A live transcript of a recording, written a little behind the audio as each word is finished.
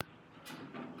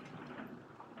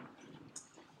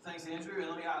Thanks, Andrew, and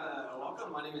let me add a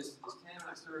welcome. My name is Tim, and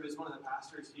I serve as one of the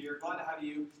pastors here. Glad to have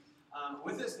you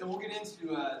with us, and we'll get into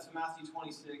to Matthew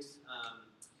 26,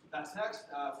 that text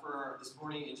for this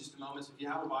morning in just a moment. So if you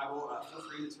have a Bible, feel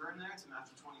free to turn there to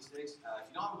Matthew 26. If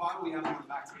you don't have a Bible, we have one on the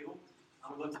back table.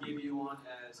 We'd love to give you one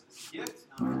as a gift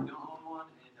if you don't own one,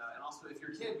 and also if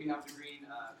you're a kid, we have the green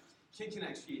Kid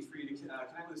Connect sheets for you to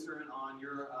connect with the sermon on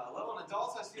your level. And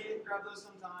adults, I see it, grab those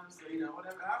sometimes. So,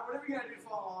 whatever you got to do to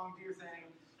follow along, do your thing.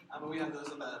 But we have those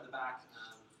on the back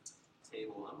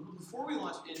table. Before we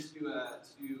launch into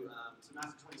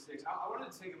Matthew 26, I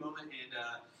wanted to take a moment and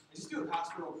just do a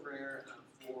pastoral prayer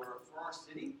for our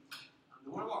city.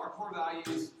 One of our core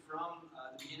values from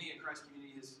the beginning of Christ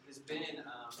Community has been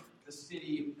the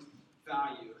city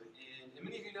value. And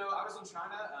many of you know I was in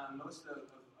China most of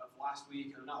last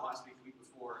week, or not last week, the week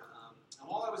before. And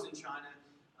while I was in China,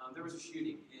 there was a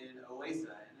shooting in Olathe.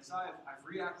 And as I've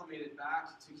reacclimated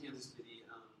back to Kansas City,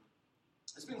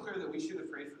 it's been clear that we should have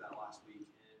prayed for that last week.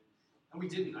 And we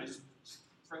didn't. I just,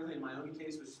 frankly, in my own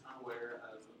case, was unaware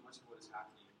of much of what is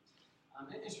happening.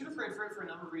 And should have prayed for it for a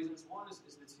number of reasons. One is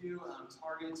the two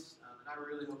targets, and I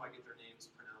really hope I get their names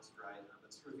pronounced right.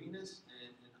 But Sravinus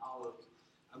and Alok.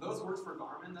 Both work for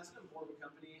Garmin. That's an important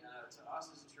company to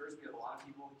us as a church. We have a lot of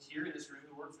people here in this room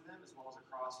who work for them, as well as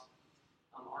across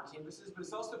our campuses. But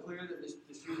it's also clear that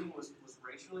the shooting was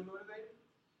racially motivated.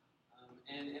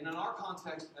 And in our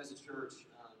context as a church,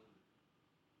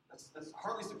 that's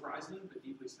hardly surprising, but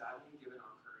deeply saddening given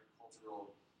our current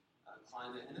cultural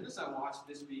climate. And then as I watched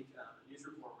this week a news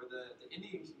report where the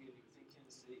Indian community within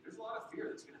Kansas City, there's a lot of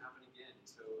fear that's going to happen again. And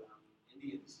so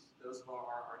Indians, those of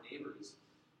our neighbors,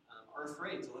 are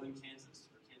afraid to live in Kansas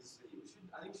or Kansas City, which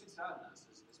I think should sadden us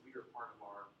as we are part of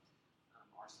our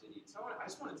city. So I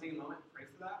just want to take a moment and pray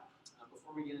for that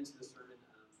before we get into the sermon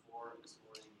for this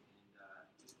morning,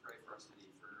 and just pray for our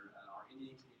city, for our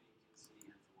Indian community in Kansas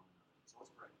City, and for one another. So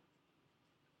let's pray.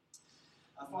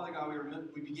 Father God,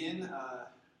 we begin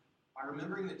by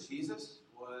remembering that Jesus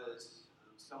was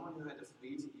someone who had to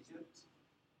flee to Egypt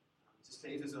to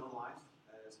save his own life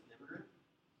as an immigrant.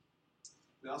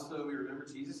 We remember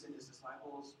Jesus and his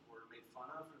disciples were made fun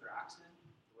of for their accent,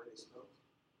 the way they spoke.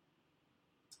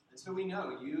 And so we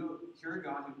know you're a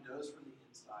God who knows from the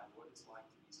inside what it's like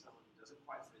to be someone who doesn't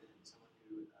quite fit in, someone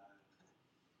who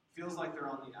feels like they're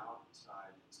on the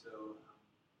outside. And so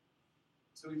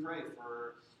we pray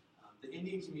for the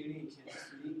Indian community in Kansas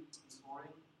City this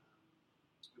morning.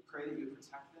 We pray that you would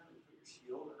protect them and put your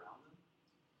shield around them.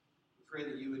 We pray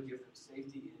that you would give them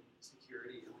safety and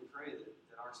security, and we pray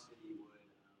that our city would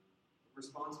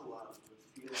respond to love, would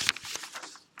feel like it's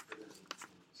place for them.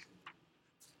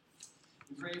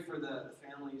 We pray for the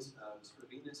families of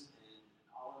Sravinus and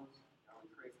Alok. God,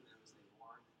 we pray for them as they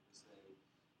mourn, as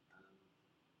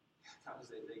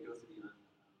they go through the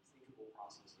unthinkable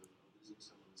process of losing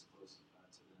someone that's close to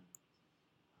them.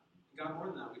 And God,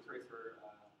 more than that, we pray for,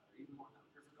 or even more than that,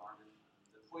 we pray for Garmin,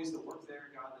 the employees that work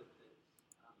there, God, that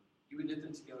you would knit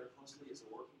them together closely as a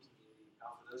working community.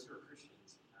 God, for those who are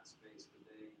Christians in that space, would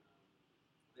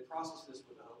they process this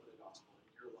with the hope of the gospel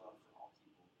and your love for all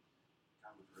people.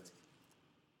 God, we pray.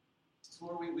 So,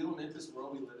 Lord, we lament this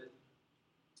world we live in,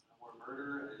 where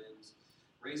murder and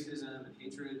racism and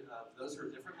hatred of those who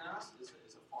are different than us is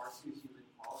a far too human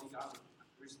quality. God,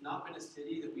 there's not been a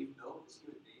city that we've built as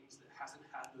human beings that hasn't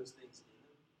had those things in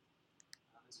them.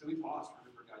 And so we pause to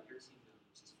remember, God, your kingdom,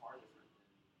 which is far different than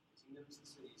the kingdoms and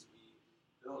cities we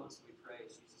build. And so we pray,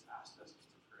 as Jesus asked us to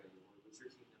pray, Lord, would your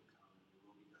kingdom come and your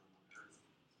will be done on earth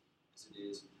as it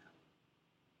is in heaven.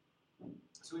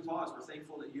 So we pause. We're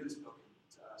thankful that you have spoken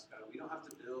to us, God. We don't have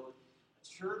to build a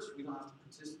church. We don't have to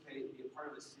participate, be a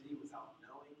part of a city without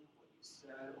knowing what you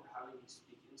said or having you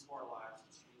speak into our lives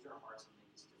to change our hearts and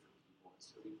make us different people. And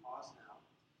so we pause now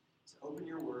to open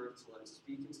your word, to let it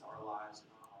speak into our lives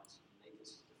and our hearts and make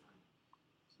us different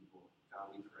people.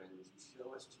 God, we pray. Would you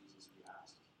show us Jesus, we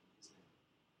ask in his name.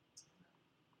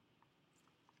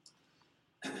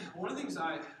 Amen. One of the things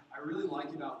I really like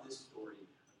about this story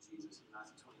of Jesus in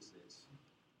Matthew 26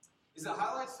 is it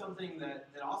highlights something that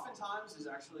oftentimes is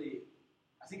actually,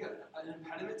 I think, an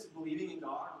impediment to believing in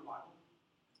God or the Bible,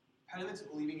 impediment to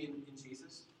believing in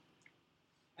Jesus.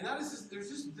 And that is there's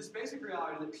just this basic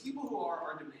reality that people who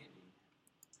are demanding,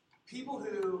 people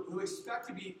who expect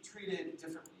to be treated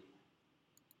differently,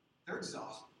 they're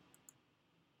exhausted.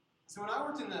 So when I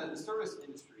worked in the service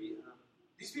industry,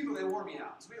 these people, they wore me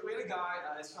out. So we had a guy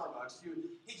at Starbucks who,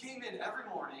 he came in every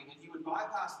morning and he would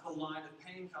bypass the line of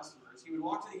paying customers. He would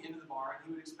walk to the end of the bar and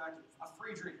he would expect a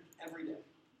free drink every day.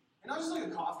 And not just like a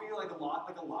coffee, like a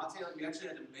latte, like we actually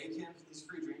had to make him his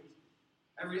free drink.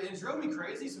 every day. And it drove me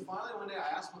crazy. So finally one day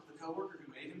I asked the coworker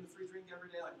who made him the free drink every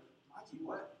day, like, Mikey,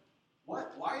 what?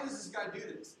 Why does this guy do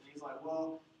this? And he's like,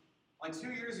 well, like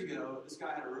 2 years ago, this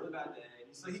guy had a really bad day.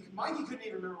 And so Mikey couldn't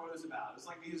even remember what it was about. It was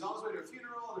like he was on his way to a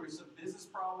funeral. There was some business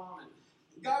problem. And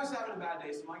the guy was having a bad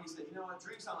day. So Mikey said, you know what?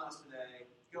 Drink's on us today.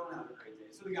 Go and have a great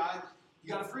day. So the guy, he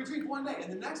got a free drink one day.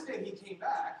 And the next day he came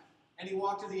back and he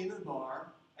walked to the end of the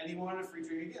bar and he wanted a free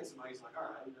drink again. So Mikey's like, all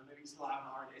right, maybe he's still having a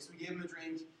hard day. So we gave him a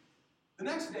drink the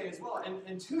next day as well.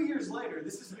 And 2 years later,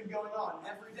 this has been going on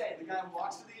every day. The guy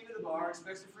walks to the end of the bar,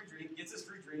 expects a free drink, gets his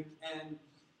free drink, and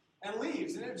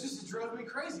leaves. And it just drove me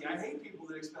crazy. I hate people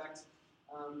that expect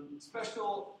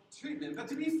special treatment. But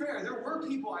to be fair, there were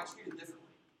people I treated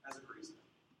differently as a barista.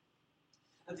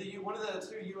 One of the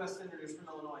 2 U.S. senators from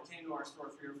Illinois came to our store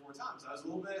 3 or 4 times. I was a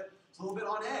little bit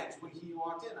on edge when he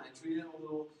walked in. I treated him a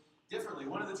little differently.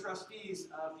 One of the trustees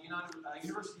of the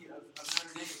University of Notre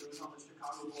Dame, who was on the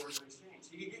Chicago Board of Exchange,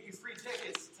 he could get you free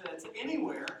tickets to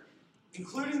anywhere,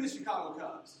 including the Chicago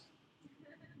Cubs.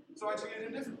 So I treated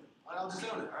him differently. I'll just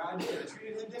own it. Or I did. I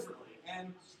treated him differently.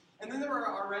 And then there were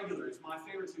our regulars, my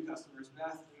favorite 2 customers,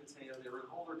 Beth and Mateo. They were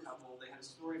an older couple. They had a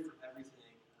story for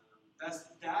everything. Beth's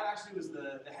dad actually was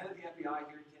the head of the FBI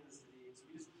here in Kansas City. And so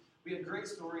we had great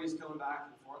stories going back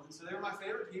and forth. And so they were my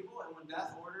favorite people. And when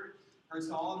Beth ordered her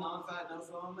tall, non-fat, no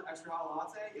foam, extra hot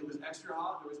latte, it was extra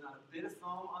hot. There was not a bit of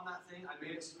foam on that thing. I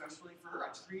made it especially for her.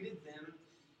 I treated them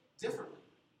differently.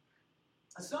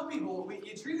 Some people,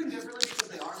 you treat them differently because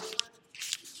they are different.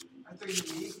 Right? They're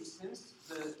unique. You sense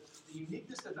the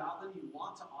uniqueness about them. You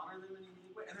want to honor them in a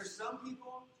unique way. And there's some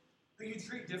people who you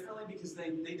treat differently because they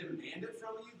demand it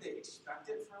from you. They expect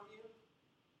it from you.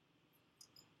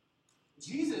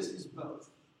 Jesus is both.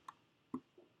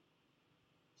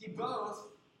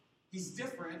 He's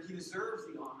different. He deserves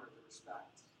the honor, the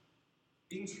respect.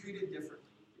 Being treated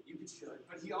differently, that you should.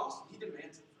 But he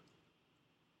demands it from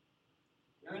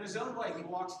you. In his own way, he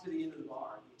walks to the end of the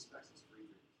bar and he expects his free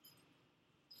drink.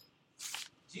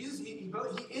 Jesus, he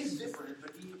is different,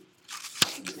 but he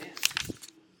demands it differently.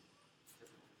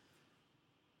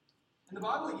 In the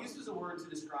Bible, it uses a word to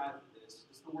describe this.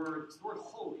 It's the word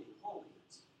holy,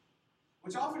 holiness.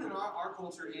 Which often in our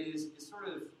culture is sort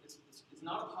of, it's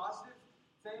not a positive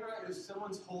thing, right? If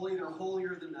someone's holy, they're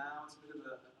holier than thou. It's a bit of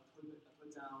a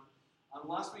put down.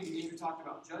 Last week, Andrew talked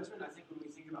about judgment. I think when we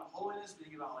think about holiness, we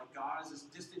think about like God as this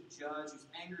distant judge who's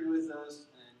angry with us,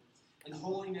 and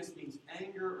holiness means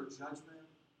anger or judgment.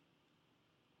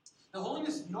 Now,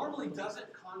 holiness normally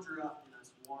doesn't conjure up in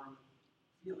us warm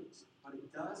feelings, but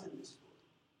it does in this story.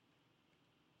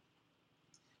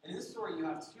 And in this story, you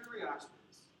have 2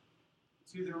 reactions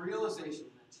to the realization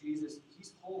that Jesus,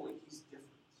 he's holy, he's different.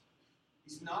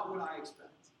 He's not what I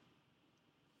expect.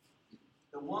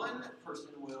 The one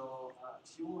person will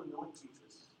anoint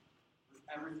Jesus with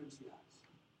everything she has.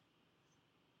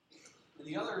 And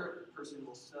the other person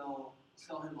will sell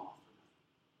him off for nothing.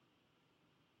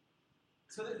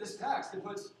 So this text, it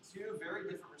puts 2 very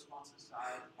different responses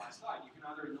side by side. You can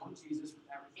either anoint Jesus with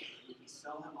everything, or you can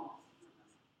sell him off for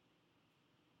nothing.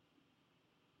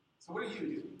 So what are you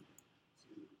doing to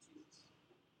Jesus?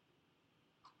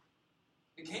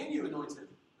 And can you anoint him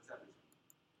with everything?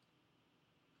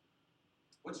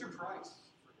 What's your price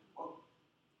for him?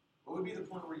 What would be the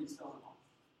point where you sell him off?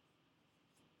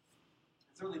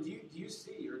 And thirdly, do you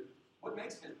see, or what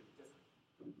makes him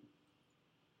different?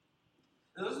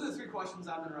 Now, those are the 3 questions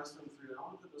I've been wrestling through, and I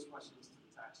want to put those questions to the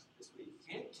text this week.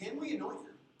 Can we anoint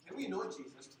him? Can we anoint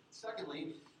Jesus?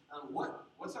 Secondly,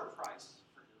 what's our price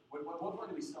for him? What point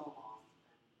do we sell him off?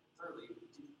 And thirdly, do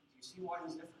you see why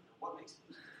he's different, or what makes him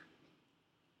different?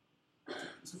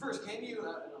 So first, can you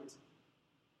anoint him?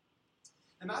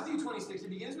 In Matthew 26, it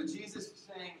begins with Jesus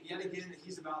saying yet again that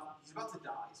he's about to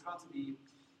die. He's about to be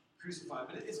crucified.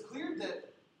 But it's clear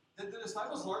that the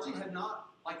disciples largely had not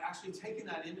actually taken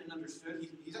that in and understood.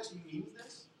 He's actually means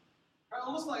this. Right?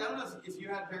 Almost like, I don't know if you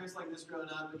had parents like this growing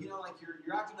up, but you're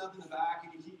acting up in the back and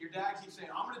your dad keeps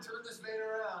saying, I'm going to turn this van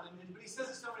around. But he says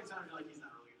it so many times, you're like, he's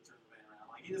not really going to turn the van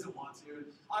around. Like, he doesn't want to. And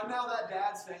I'm now that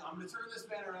dad saying, I'm going to turn this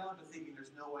van around, but thinking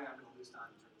there's no way I'm going to lose time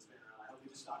to turn this van around. I hope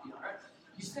you just stop yelling, right?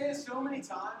 You say it so many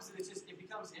times that it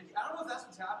becomes empty. I don't know if that's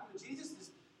what's happening, but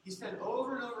Jesus he said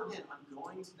over and over again, I'm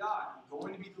going to die. I'm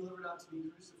going to be delivered up to be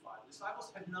crucified. The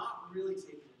disciples have not really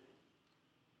taken it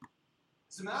in.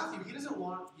 So Matthew, he doesn't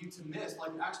want you to miss,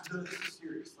 actually, this is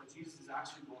serious. Jesus is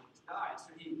actually going to die.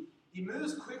 So he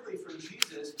moves quickly from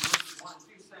Jesus, in verses 1 and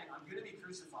 2, saying, I'm going to be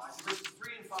crucified. In verses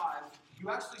 3 and 5,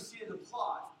 you actually see the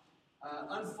plot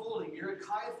unfolding. You're at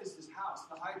Caiaphas' house,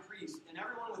 the high priest, and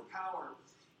everyone with power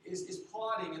is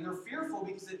plotting, and they're fearful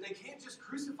because they can't just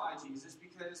crucify Jesus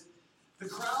because The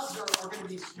crowds are going to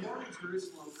be swarming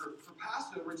Jerusalem for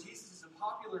Passover. Jesus is a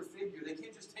popular figure. They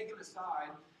can't just take him aside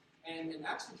and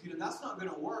execute him. That's not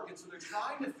going to work. And so they're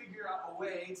trying to figure out a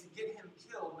way to get him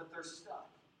killed, but they're stuck.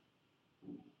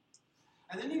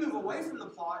 And then you move away from the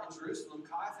plot in Jerusalem,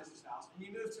 Caiaphas' house, and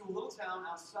you move to a little town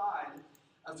outside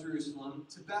of Jerusalem,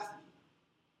 to Bethany.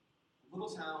 A little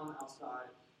town outside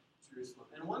Jerusalem.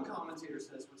 And one commentator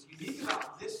says what's unique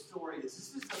about this story is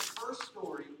this is the first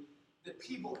story that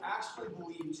people actually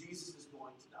believe Jesus is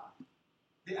going to die.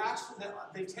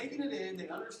 They've taken it in, they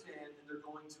understand, and they're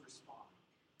going to respond.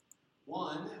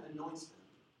 One anoints them.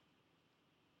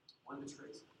 One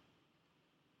betrays them.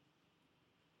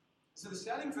 So the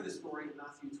setting for this story in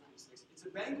Matthew 26, it's a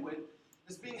banquet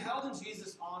that's being held in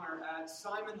Jesus' honor at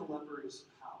Simon the leper's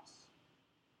house.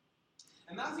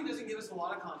 And Matthew doesn't give us a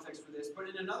lot of context for this, but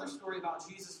in another story about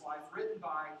Jesus' life, written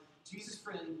by Jesus'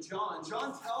 friend John,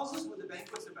 John tells us what the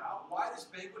banquet's about, why this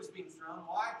banquet is being thrown,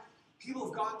 why people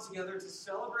have gotten together to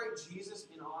celebrate Jesus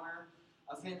in honor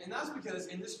of him. And that's because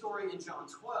in this story in John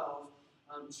 12,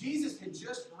 Jesus had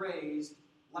just raised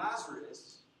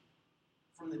Lazarus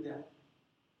from the dead.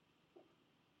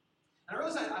 And I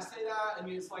realize I say that,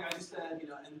 it's like I just said,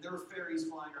 and there were fairies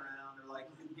flying around, or like,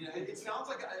 it sounds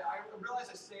like, I realize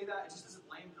I say that, it just doesn't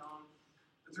land home.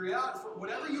 But the reality, for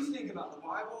whatever you think about the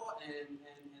Bible and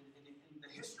the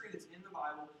history that's in the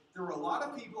Bible, there were a lot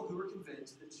of people who were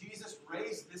convinced that Jesus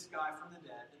raised this guy from the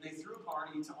dead, and they threw a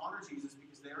party to honor Jesus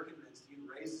because they were convinced he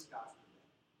raised this guy from the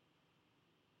dead.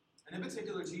 And in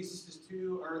particular,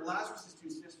 Lazarus'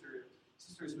 two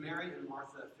sisters, Mary and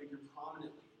Martha, figure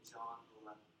prominently in John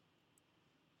 11.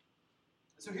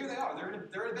 So here they are. They're in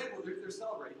a banquet. They're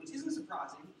celebrating, which isn't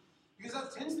surprising because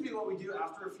that tends to be what we do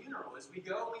after a funeral. Is we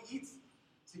go and we eat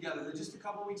together. Just a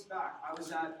couple weeks back, I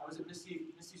was at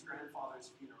Misty's grandfather's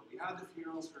funeral. We had the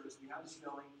funeral service. We had the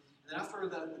showing. And then after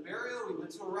the burial, we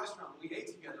went to a restaurant. We ate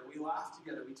together. We laughed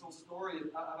together. We told stories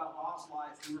about Bob's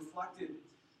life. We reflected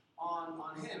on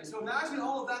him. And so imagine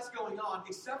all of that's going on,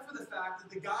 except for the fact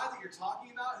that the guy that you're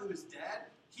talking about who is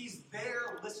dead, he's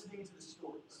there listening to the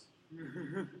stories.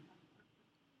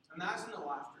 Imagine the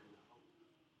laughter.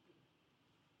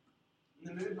 And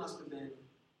the mood must have been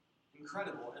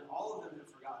incredible, and all of them have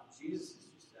forgotten. Jesus has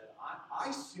just said,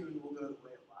 I soon will go the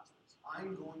way of Lazarus.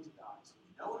 I'm going to die, so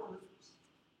no one remembers.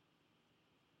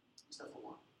 Except for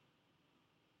one.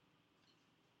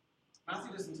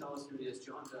 Matthew doesn't tell us who it is.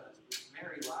 John does. It's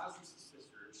Mary, Lazarus'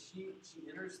 sister. She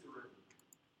enters the room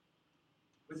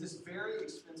with this very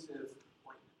expensive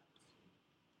ointment.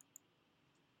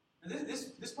 And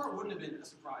this part wouldn't have been a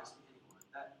surprise to anyone.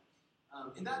 That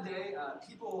in that day,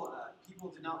 people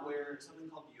did not wear something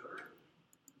called deodorant.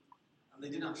 They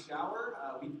did not shower.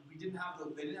 They didn't have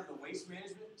the waste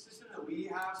management system that we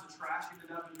have, so trash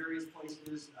ended up in various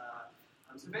places.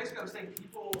 So basically, I'm saying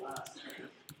people stank.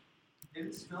 They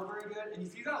didn't smell very good. And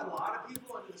if you got a lot of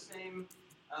people into the same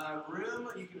room,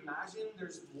 you can imagine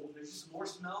there's just more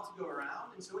smell to go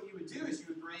around. And so what you would do is you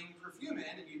would bring perfume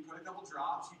in, and you'd put a couple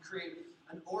drops. You'd create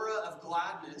an aura of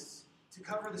gladness to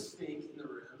cover the stink in the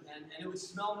room. And it would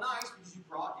smell nice because you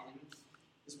brought in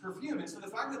this perfume. And so the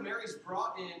fact that Mary's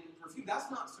brought in perfume, that's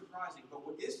not surprising. But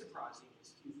what is surprising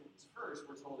is two things. First,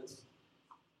 we're told the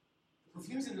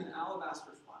perfume's in an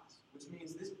alabaster flask, which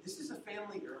means this is a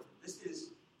family heirloom.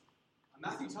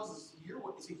 Matthew tells us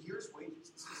it's a year's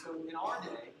wages. So in our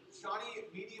day, Shawnee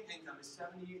median income is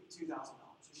 $72,000.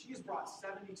 So she has brought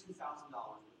 $72,000 worth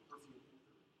of perfume into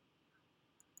the room.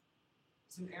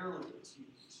 It's an heirloom.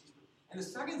 And the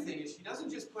second thing is she doesn't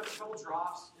just put a couple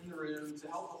drops in the room to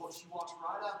help the whole. She walks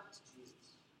right up to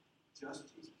Jesus.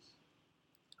 Just Jesus.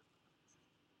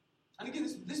 And again,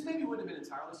 this maybe wouldn't have been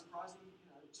entirely surprising.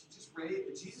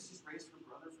 Jesus just raised her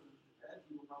brother from the dead.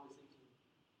 People probably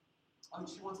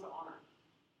thinking, she wants to honor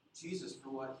Jesus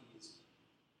for what he's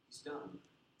done.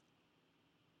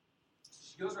 So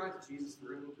she goes right to Jesus. The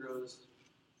room grows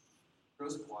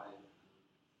quiet.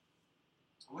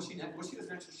 And what she does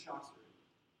next just shocks her.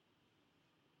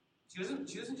 She doesn't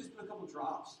just put a couple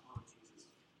drops on Jesus.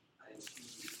 And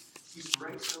she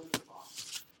breaks open the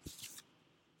box.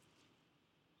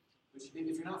 Which,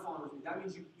 if you're not following with me, that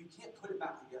means you can't put it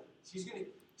back together. She's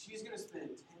gonna spend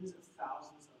tens of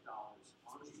thousands of dollars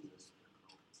on Jesus in a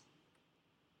moment.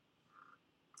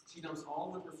 She dumps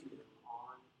all the perfume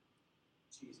on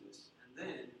Jesus, and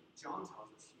then John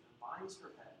tells us she unbinds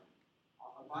her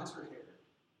hair,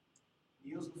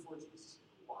 kneels before Jesus,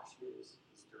 and washes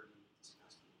his dirty,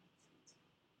 disgusting feet.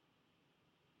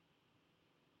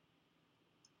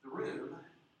 The room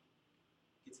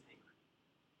gets angry.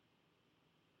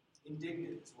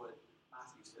 Indignant is what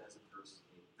Matthew says in verse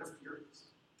 8. They're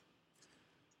furious.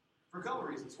 For a couple of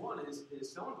reasons. One is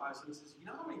someone pipes in and says, you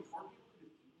know how many poor people could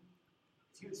have eaten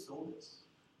if you had sold this?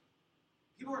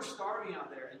 People are starving out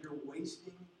there, and you're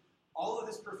wasting all of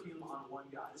this perfume on one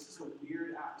guy. This is a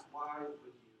weird act. Why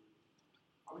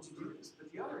would you do this?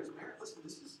 But the other is Mary. Listen,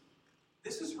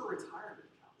 this is her retirement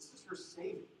account. This is her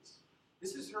savings.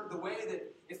 This is the way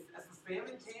that if a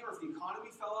famine came or if the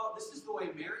economy fell out, this is the way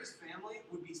Mary's family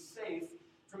would be safe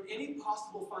from any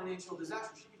possible financial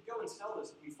disaster. She could go and sell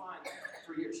this and be fine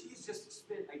for years. She's just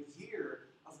spent a year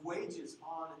of wages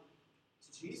on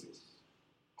to Jesus.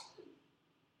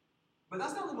 But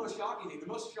that's not the most shocking thing. The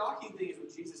most shocking thing is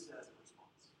what Jesus says in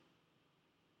response.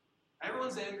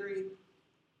 Everyone's angry.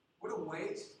 What a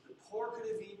waste. The poor could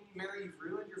have eaten. Mary, you've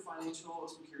ruined your financial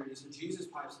security. So Jesus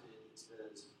pipes in and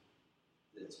says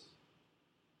this.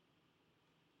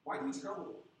 Why do you trouble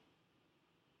me?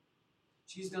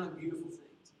 She's done a beautiful thing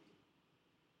to me.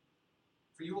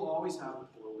 For you will always have the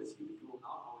poor with you, but you will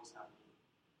not always have me.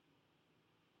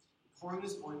 Pouring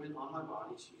this ointment on my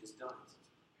body, she has done it to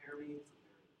prepare me for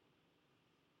burial.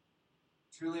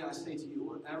 Truly I say to you,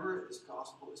 wherever this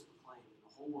gospel is proclaimed in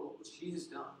the whole world, what she has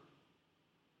done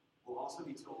will also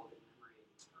be told in memory of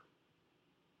her.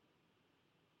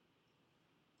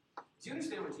 Do you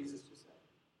understand what Jesus just said?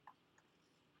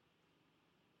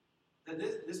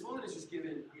 That this woman is just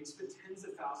given, spent tens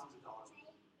of thousands of dollars.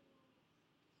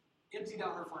 Emptied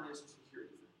out her financial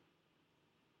security.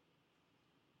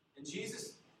 And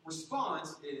Jesus'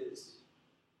 response is,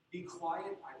 be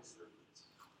quiet, I deserve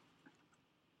this.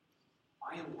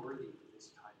 I am worthy of this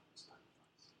type of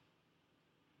sacrifice.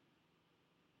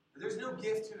 But there's no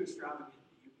gift too extravagant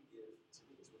that you can give to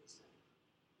me, is what he's saying.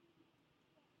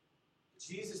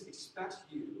 Jesus expects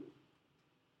you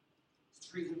to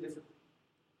treat him differently.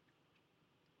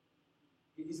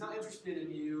 He's not interested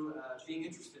in you being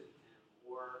interested in him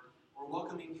or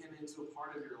welcoming him into a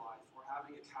part of your life or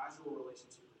having a casual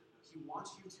relationship with him. No, he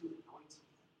wants you to anoint him.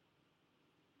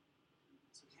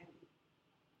 So can you?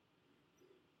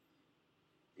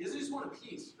 He doesn't just want a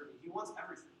piece from you. He wants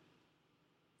everything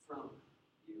from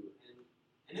you.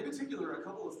 And in particular, a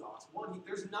couple of thoughts. One,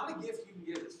 there's not a gift you can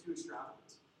give that's too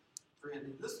extravagant for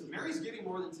him. Listen, Mary's giving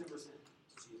more than 10% to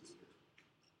Jesus here.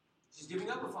 She's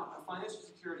giving up her financial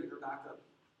security, her backup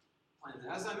plan.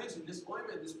 And as I mentioned, this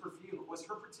ointment, this perfume, was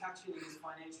her protection against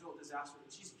financial disaster.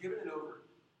 And she's given it over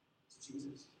to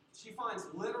Jesus. She finds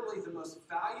literally the most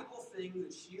valuable thing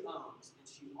that she owns, and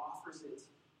she offers it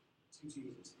to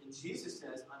Jesus. And Jesus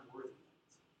says, I'm worthy of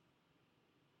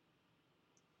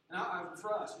it. And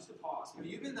for us, just to pause, have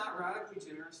you been that radically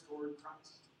generous toward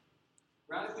Christ?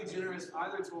 Radically generous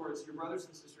either towards your brothers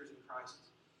and sisters in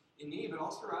Christ in need, but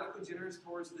also radically generous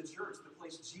towards the church, the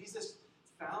place Jesus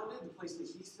founded, the place that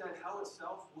he said hell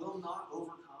itself will not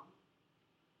overcome.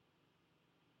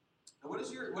 Now, what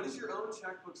does your own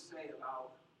checkbook say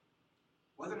about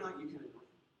whether or not you can agree?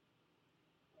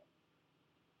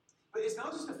 But it's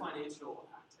not just a financial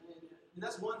act, and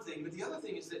that's one thing. But the other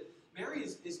thing is that Mary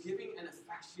is giving an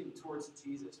affection towards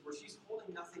Jesus, where she's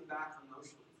holding nothing back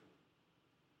emotionally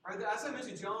from him. Right? As I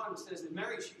mentioned, John says that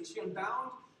Mary, she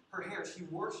unbound her hair. She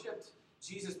worshipped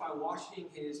Jesus by washing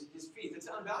his feet. It's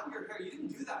unbound your hair. You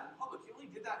didn't do that in public. You only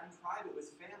did that in private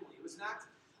with family. It was an act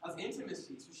of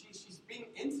intimacy. So she's being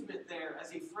intimate there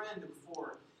as a friend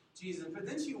before Jesus. But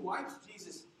then she wipes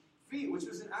Jesus' feet, which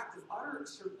was an act of utter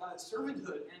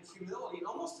servanthood and humility, and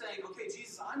almost saying, okay,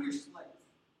 Jesus, I'm your slave.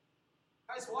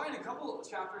 That's why in a couple of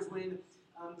chapters when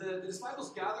the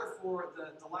disciples gather for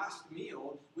the last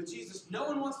meal with Jesus, no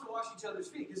one wants to wash each other's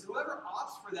feet, because whoever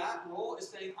opts for that role is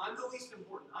saying, I'm the least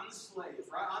important, I'm the slave,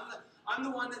 right? I'm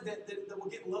the one that will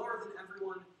get lower than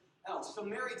everyone else. So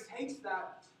Mary takes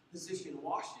that position,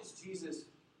 washes Jesus'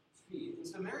 feet. And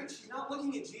so Mary, she's not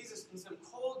looking at Jesus in some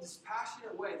cold,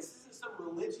 dispassionate way. This isn't some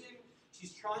religion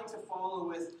she's trying to follow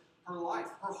with her life.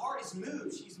 Her heart is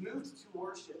moved. She's moved to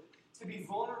worship, to be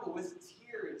vulnerable with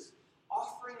tears,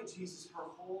 offering Jesus her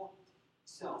whole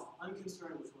self,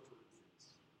 unconcerned with what the room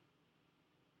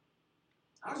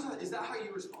thinks. Is that how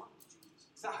you respond to Jesus?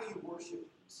 Is that how you worship him,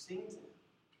 sing to him?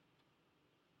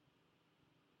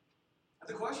 And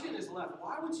the question is left,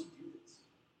 why would she do this?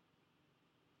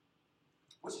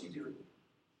 What's she doing?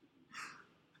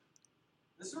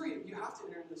 The story, you have to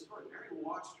enter into the story. Mary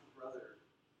watched her brother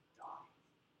die.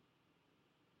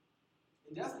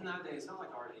 And death in that day, it's not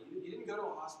like our day. You didn't go to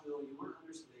a hospital, you weren't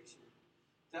under sedation.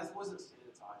 Death wasn't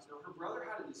sanitized. No, her brother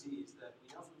had a disease that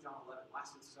we know from John 11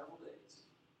 lasted several days.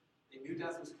 They knew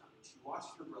death was coming. She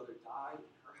watched her brother die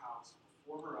in her house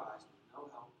before her eyes with no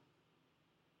help.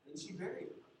 And then she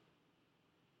buried him.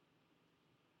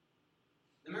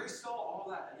 And Mary saw all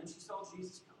that, and then she saw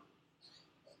Jesus come.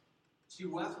 She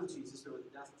wept with Jesus over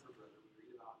the death of her brother.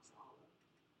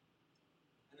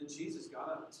 then Jesus got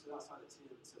up and stood outside the tomb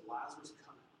and said, Lazarus,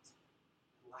 come out.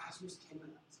 And Lazarus came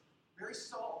out. Mary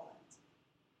saw that.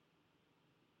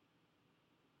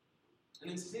 And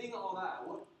in seeing all that,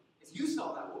 if you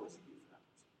saw that, what would you do for that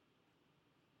person?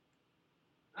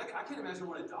 And I can't imagine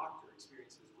what a doctor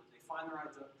experiences when they find the right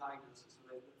diagnosis.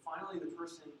 So finally, the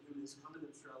person who has come to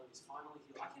them struggling is finally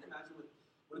healed. I can't imagine what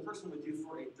a person would do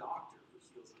for a doctor who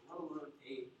heals them, let alone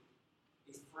a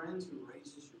friend who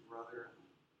raises your brother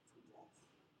from death.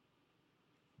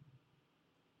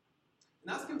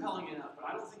 And that's compelling enough, but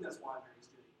I don't think that's why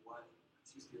Mary's doing what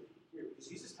she's doing here.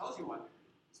 Because Jesus tells you why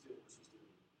Mary is doing what she's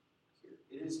doing here.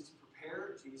 It is to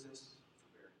prepare Jesus for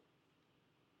burial.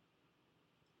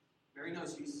 Mary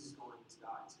knows Jesus is going to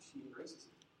die, so she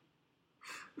embraces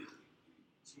him.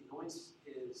 She anoints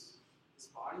his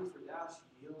body for death. She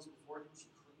kneels before him.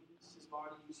 She cleans his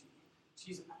body.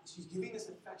 She's giving this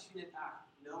affectionate act,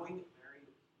 knowing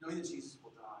that Jesus will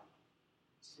die.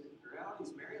 The reality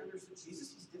is Mary understood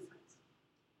Jesus, he's different.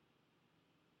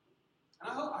 And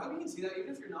I hope you can see that,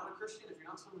 even if you're not a Christian, if you're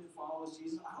not someone who follows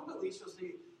Jesus, I hope at least you'll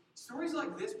see stories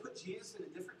like this put Jesus in a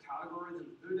different category than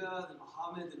Buddha, than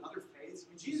Muhammad, than other faiths. I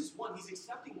mean, Jesus, he's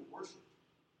accepting worship.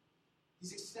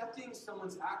 He's accepting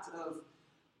someone's act of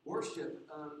worship.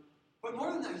 But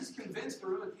more than that, he's convinced a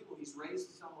room of people. He's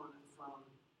raised someone from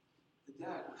the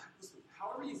dead. Listen,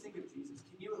 however you think of Jesus,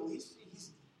 can you at least see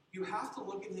you have to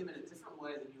look at him in a different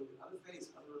way than you look at other faiths,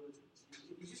 other religions.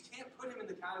 You just can't put him in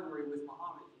the category with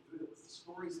Muhammad and Buddha, with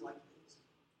stories like this.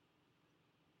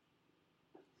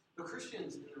 But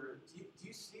Christians in the room, do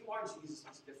you see why Jesus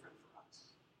is different for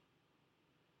us?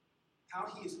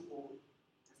 How he is wholly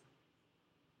different.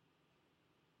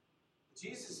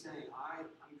 Jesus is saying, I'm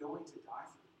going to die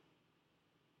for you.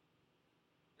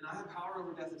 And I have power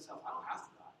over death itself. I don't have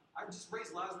to die. I've just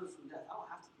raised Lazarus from death. I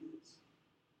don't have to do this.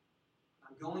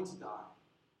 I'm going to die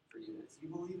for you. And if you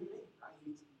believe in me, right?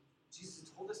 Jesus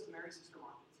told this to Mary's sister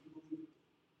Martha, if you believe in me,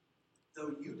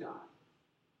 though you die,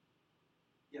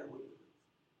 yet will you live.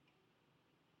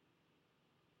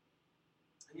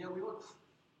 And yet we look,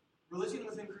 religion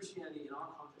within Christianity in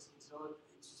our context, and so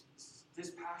it's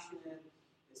dispassionate,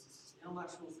 it's this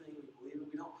intellectual thing, we believe it,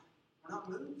 we're not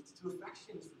moved to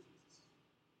affections for Jesus.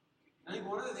 And I think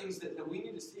one of the things that we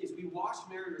need to see is we watch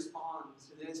Mary respond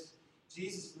to this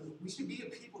Jesus. We should be a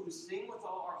people who sing with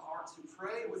all our hearts, who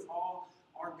pray with all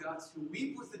our guts, who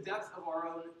weep with the depth of our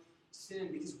own sin,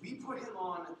 because we put him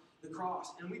on the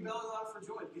cross, and we belly laugh for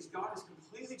joy, because God has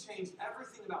completely changed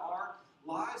everything about our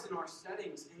lives and our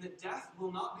settings, and that death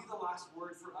will not be the last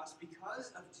word for us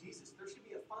because of Jesus. There should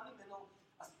be a fundamental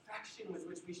affection with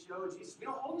which we show Jesus. We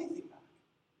don't hold anything back.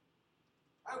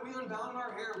 Right? We unbound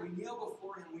our hair, we kneel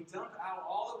before him, we dump out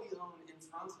all that we own in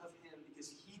front of him because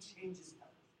he changes everything.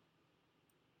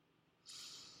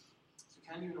 So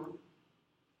can you anoint him?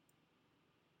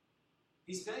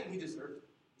 He's saying he deserves it.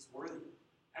 He's worthy.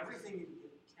 Everything you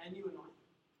give, can you anoint him?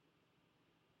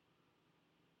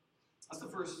 That's the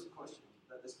first question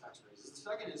that this text raises. The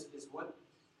second is what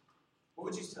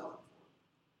would you sell him for?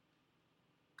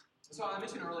 So I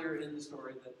mentioned earlier in the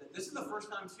story that this is the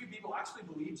first time two people actually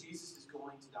believe Jesus is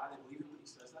going to die. They believe in what he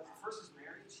says. The first is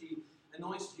Mary. She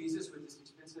anoints Jesus with this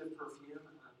expensive perfume.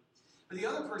 But the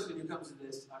other person who comes to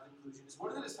this conclusion is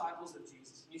one of the disciples of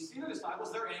Jesus. And you see the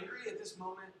disciples, they're angry at this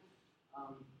moment.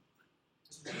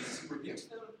 So Jesus rebukes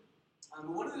them. But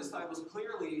one of the disciples,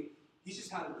 clearly, he's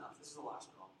just had enough. This is the last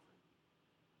straw for him.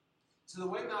 So the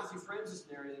way Matthew frames this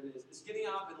narrative is getting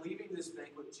up and leaving this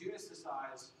banquet, Judas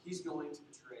decides he's going to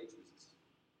betray Jesus.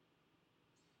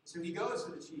 So he goes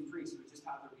to the chief priests who just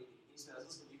had their meeting, and he says,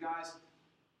 listen,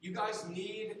 you guys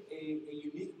need a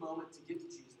unique moment to get to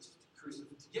Jesus,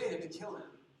 to get him, to kill him,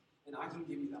 and I can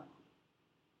give you that moment.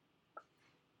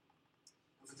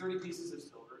 And for 30 pieces of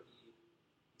silver, he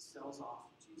sells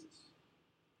off Jesus.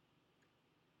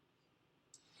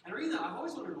 And reading that, I've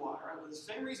always wondered why, right? Well, the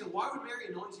same reason, why would Mary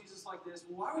anoint Jesus like this?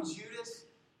 Well, why would Judas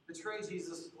betray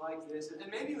Jesus like this?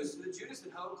 And maybe it was that Judas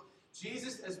had hoped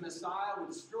Jesus as Messiah would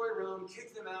destroy Rome,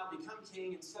 kick them out, become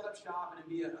king, and set up shop, and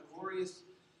it'd be a glorious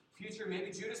future.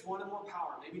 Maybe Judas wanted more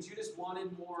power. Maybe Judas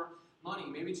wanted more money.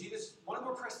 Maybe Judas wanted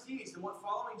more prestige than what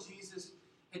following Jesus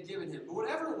had given him. But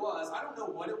whatever it was, I don't know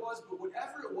what it was, but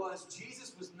whatever it was,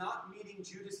 Jesus was not meeting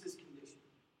Judas's condition.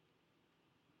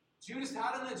 Judas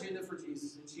had an agenda for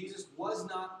Jesus, and Jesus was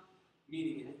not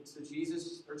meeting it. So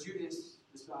Judas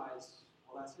decides,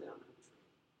 well, that's it, I'm going to betray him.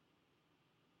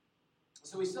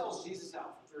 So he sells Jesus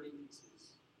out for 30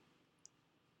 pieces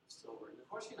of silver. And the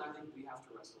question I think we have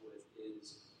to wrestle with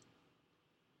is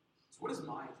what is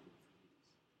my agenda for Jesus?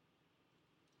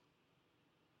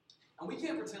 And we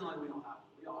can't pretend like we don't have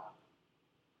one. We all have one.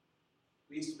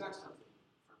 We expect something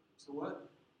from So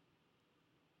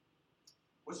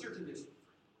what's your condition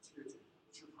for him? What's your agenda?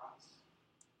 What's your price?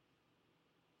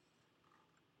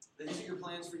 These are your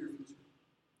plans for your future.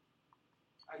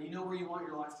 You know where you want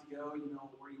your life to go. You know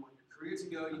where you want your career to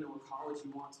go. You know what college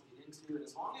you want to get into. And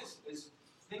as long as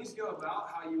things go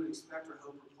about how you would expect or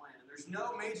hope or plan, and there's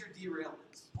no major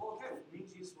derailments, well, okay, me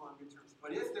and Jesus will on good terms.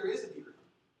 But if there is a derailment,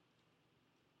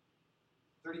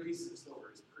 30 pieces of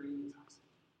silver is pretty enticing.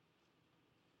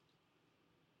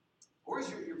 Or is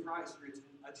your price, your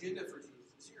agenda for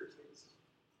Jesus? Is it your kids?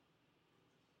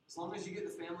 As long as you get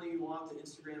the family you want, the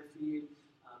Instagram feed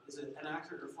is an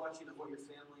accurate reflection of what your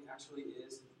family actually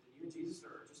is, then you and Jesus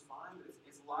are just fine. But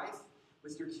if life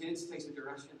with your kids takes a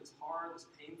direction that's hard, that's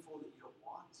painful, that you don't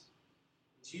want,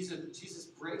 Jesus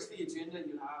breaks the agenda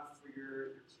you have for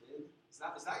your kid, is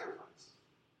that your price?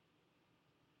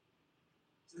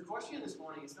 So the question this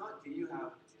morning is not, do you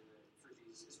have an agenda for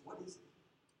Jesus? It's, what is it?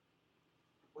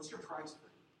 What's your price for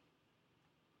him?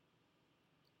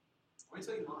 Let me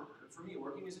tell you mine. For me,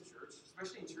 working as a church,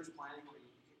 especially in church planning, where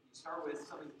you start with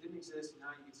something that didn't exist, and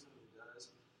now you get something that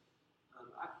does.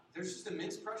 There's just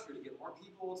immense pressure to get more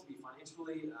people, to be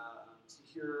financially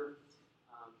secure,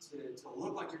 to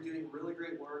look like you're doing really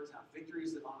great work, to have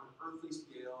victories that on an earthly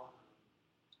scale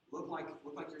look like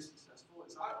you're successful.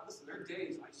 And so listen, there are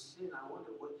days I just sit and I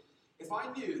wonder, what if I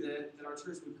knew that our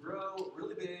church would grow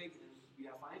really big and we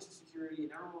have financial security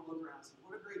and everyone would look around and say,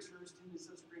 what a great church, Tim did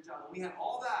such a great job. And we had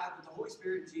all that, but the Holy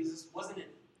Spirit and Jesus wasn't in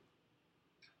it.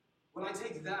 Would I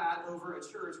take that over a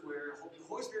church where the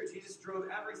Holy Spirit, Jesus, drove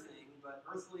everything, but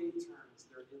earthly terms,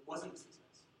 it wasn't a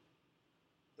success?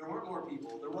 There weren't more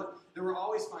people. There were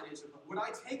always financial. Would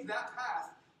I take that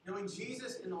path, knowing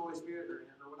Jesus and the Holy Spirit are in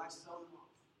it, or would I sell them off?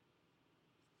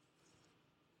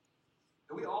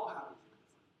 And we all have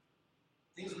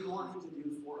things we want him to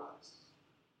do for us.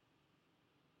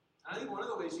 And I think one of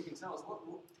the ways you can tell is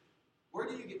where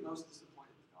do you get most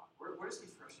disappointed with God? Where does he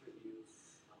frustrate you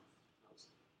most?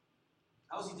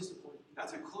 How is he disappointed?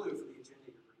 That's a clue for the agenda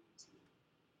you're bringing to him.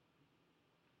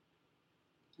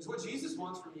 Because what Jesus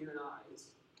wants from you and I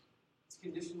is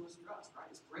conditionless trust, right?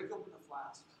 It's break open the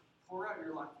flask, pour out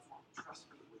your life before him, trust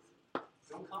me with it.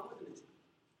 Don't come with an agenda.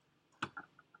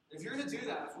 And if you're going to do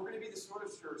that, if we're going to be the sort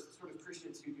of church, the sort of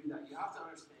Christians who do that, you have to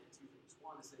understand two things.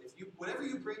 One is that whatever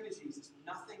you bring to Jesus,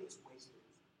 nothing is wasted.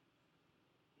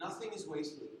 Nothing is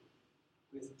wasted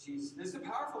with Jesus. There's a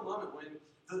powerful moment when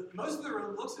most of the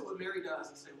room looks at what Mary does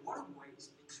and say, what a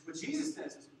waste. And what Jesus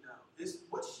says is, no,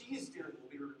 what she is doing will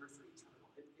be remembered for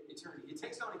eternity. It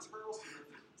takes on eternal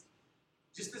significance.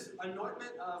 Just this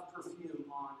anointment of perfume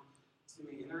on to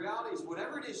me. And the reality is,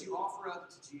 whatever it is you offer up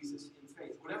to Jesus in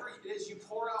faith, whatever it is you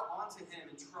pour out onto him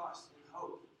in trust and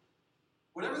hope,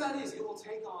 whatever that is, it will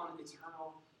take on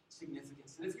eternal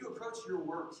significance. And if you approach your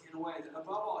work in a way that,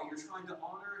 above all, you're trying to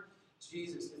honor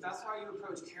Jesus, if that's how you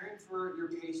approach caring for your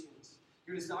patients,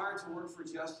 your desire to work for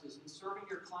justice, and serving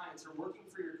your clients or working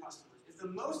for your customers, if the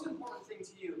most important thing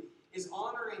to you is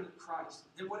honoring Christ,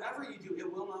 then whatever you do,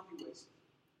 it will not be wasted.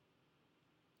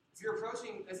 If your approach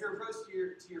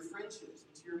to your friendships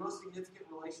and to your most significant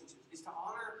relationships is to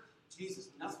honor Jesus,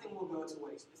 nothing will go to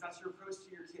waste. If that's your approach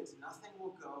to your kids, nothing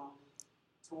will go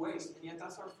to waste. And yet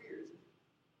that's our fear, isn't it?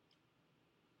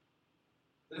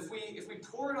 But if we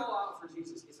pour it all out for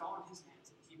Jesus, it's all in his hands,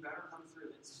 and he better come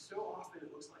through. And so often it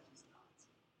looks like he's not.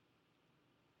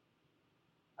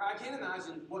 I can't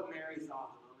imagine what Mary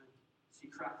thought the moment she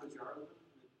cracked the jar open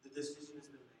and the decision has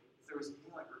been made. If there was any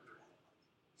regret,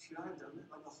 should I have done that?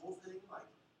 The whole thing?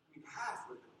 Half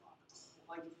would have been a lot. But the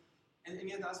whole, and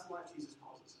yet that's the life Jesus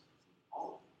calls us.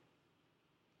 All of it.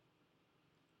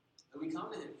 That we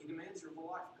come to him, he demands your whole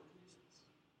life, no conditions,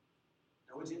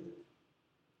 no agenda.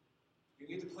 You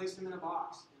get to place him in a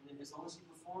box, and then as long as he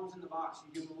performs in the box,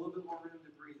 you give him a little bit more room to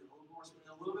breathe, a little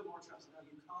bit more trust. No,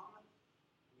 you come and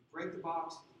you break the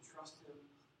box and you trust him,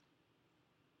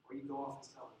 or you go off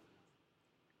and sell him for nothing.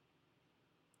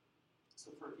 So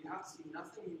you have to see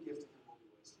nothing you give to him will be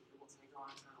wasted. It will take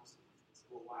on eternal significance. It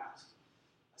will last.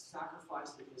 A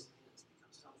sacrifice in his hands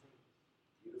becomes something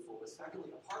beautiful. But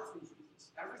secondly, apart from Jesus,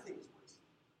 everything is wasted.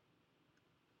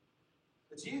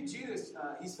 But Judas,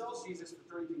 he sells Jesus for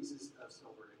 30 pieces of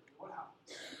silver. And what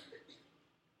happens?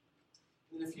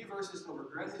 In a few verses, he'll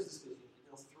regret his decision, and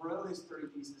he'll throw his 30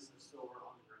 pieces of silver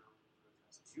on the ground in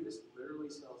protest. Judas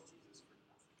literally sells Jesus for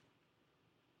nothing.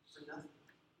 For nothing.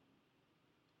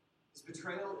 His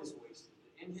betrayal is wasted.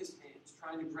 In his hands,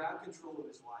 trying to grab control of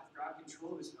his life, grab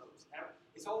control of his hopes.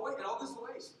 It all goes to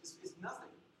waste. It's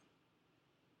nothing.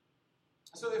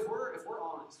 So if we're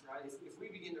honest, right? If we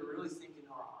begin to really think into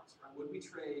our hearts, right? Would we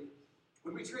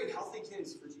trade healthy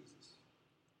kids for Jesus?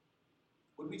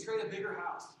 Would we trade a bigger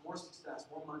house, more success,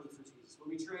 more money for Jesus? Would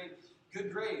we trade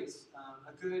good grades,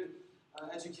 a good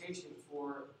education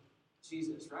for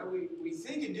Jesus, right? We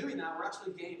think in doing that, we're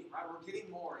actually gaining, right? We're getting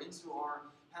more into our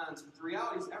hands. But the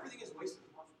reality is everything is wasted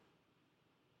apart from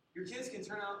it. Your kids can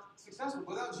turn out successful.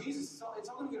 Without Jesus, it's all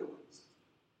going to go to waste.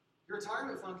 Your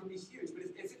retirement fund can be huge, but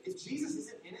if Jesus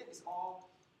isn't in it, it's all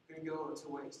going to go to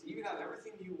waste. You can have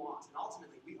everything you want, and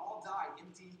ultimately, we all die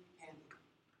empty-handed.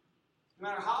 No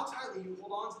matter how tightly you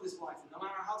hold on to this life, and no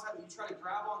matter how tightly you try to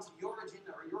grab onto your agenda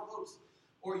or your hopes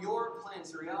or your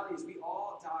plans, the reality is we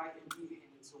all die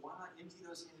empty-handed. So why not empty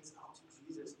those hands out to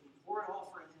Jesus and pour it all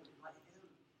for Him and let Him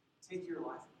take your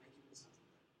life and make it into something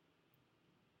better?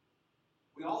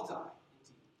 We all die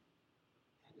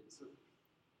empty-handed. So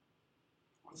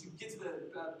once you get to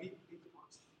the beat the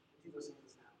punch, empty those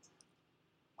hands now,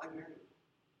 like Mary.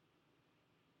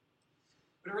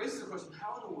 But it raises the question: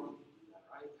 how in the world do you do that,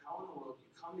 right? How in the world do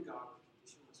you come to God with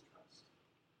conditionless trust?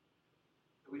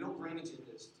 That we don't bring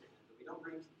agendas to Him, that we don't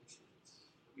bring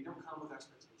conditions, that we don't come with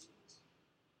expectations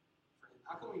for Him.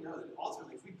 How can we know that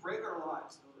ultimately, if we break our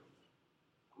lives over Him,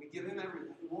 and we give Him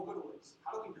everything, it won't go to waste?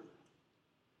 How do we know that?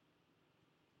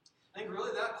 I think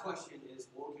really that question is,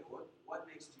 well, okay, what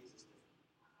makes Jesus different?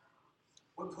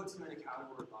 What puts Him in a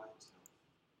category by Himself?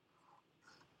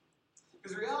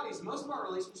 Because the reality is, most of our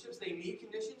relationships, they need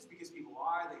conditions because people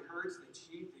lie, they hurt, they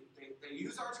cheat, they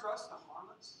use our trust to harm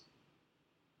us.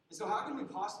 And so how can we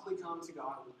possibly come to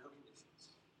God with no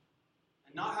conditions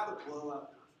and not have it blow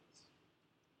up in our face?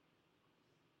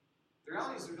 The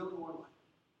reality is there's only one way.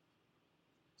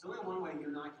 There's only one way you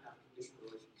and I can have a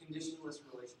conditionless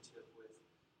relationship with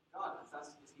God, if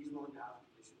He's willing to have a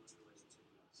conditionless relationship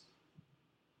with us.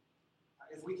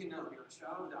 If we can know beyond a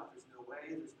shadow of a doubt, there's no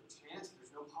way, there's no chance,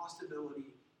 there's no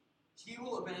possibility He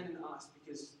will abandon us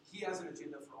because He has an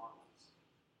agenda for our lives.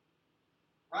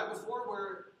 Right before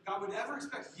where God would ever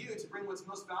expect you to bring what's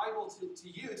most valuable to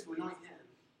you to anoint Him,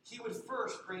 He would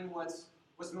first bring what's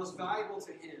most valuable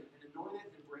to Him and anoint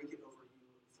it and break it over you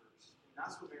first. And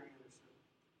that's what Mary understood.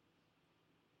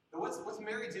 But what's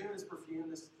Mary doing in this perfume,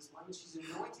 this lemon? She's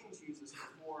anointing Jesus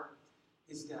before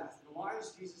His death. And why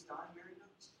is Jesus dying? Mary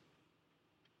knows.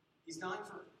 He's dying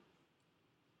for her.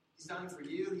 He's dying for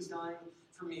you. He's dying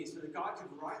for me, so that God could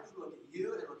rightly look at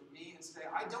you and look at me and say,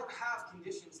 I don't have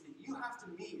conditions that you have to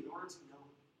meet in order to know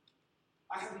me.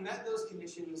 I have met those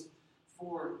conditions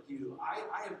for you.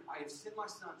 I have sent my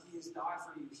Son. He has died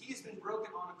for you. He has been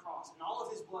broken on a cross, and all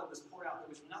of His blood was poured out. There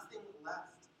was nothing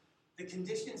left. The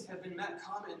conditions have been met.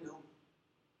 Come and know me.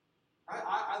 Right?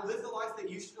 I live the life that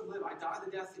you should have lived. I die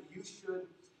the death that you should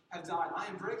have died. I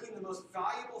am breaking the most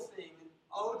valuable thing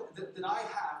that I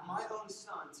have, my own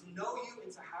Son, to know you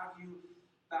and to have you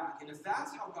back. And if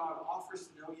that's how God offers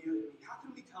to know you and me, how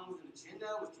can we come with an agenda,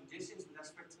 with conditions, with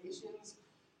expectations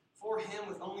for Him,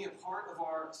 with only a part of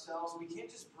ourselves? We can't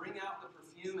just bring out the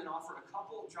perfume and offer a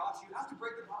couple drops. You have to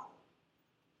break the bottle.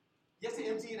 You have to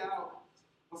empty it out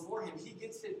before Him. He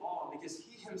gets it all because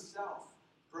He Himself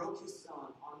broke His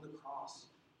Son on the cross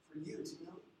for you to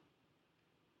know Him.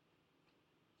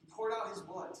 He poured out His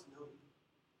blood to know Him.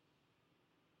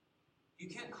 You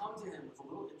can't come to Him with a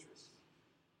little interest,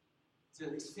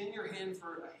 to extend your hand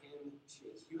for a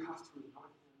handshake. You have to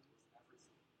anoint Him with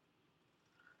everything.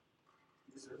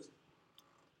 He deserves it.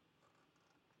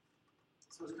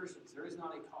 So as Christians, there is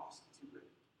not a cost too great.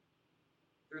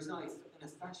 There is not an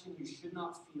affection you should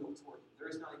not feel toward Him. There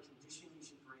is not a condition you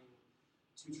should bring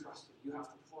to trust Him. You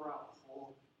have to pour out the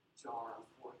whole jar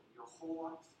for Him, your whole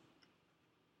life.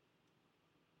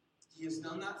 He has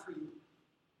done that for you.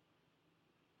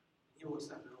 He will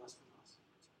accept no less from us in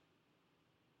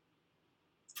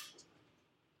return.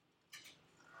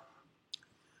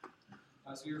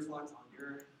 As we reflect on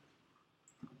your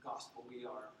gospel, we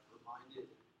are reminded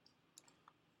of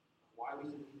why we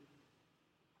can be.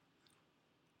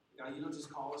 God, you don't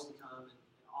just call us to come and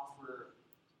offer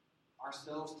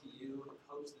ourselves to you in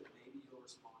hopes that maybe you'll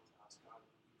respond to us. God,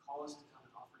 you call us to come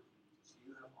and offer you because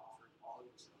you have offered all of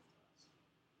yourself to us.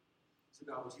 So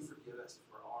God, would you forgive us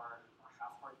for our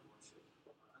half-hearted worship,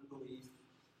 our unbelief,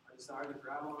 our desire to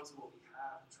grab onto what we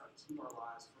have and try to keep our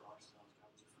lives for ourselves. God,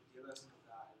 would you forgive us of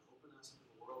that and open us to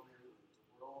the world Mary lived,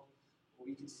 a world where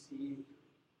we can see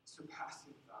your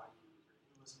surpassing value, your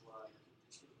endless love, your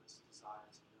conditionless desire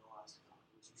to know us, God.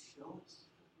 Would you show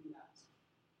us who we ask?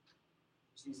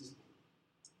 In Jesus' name.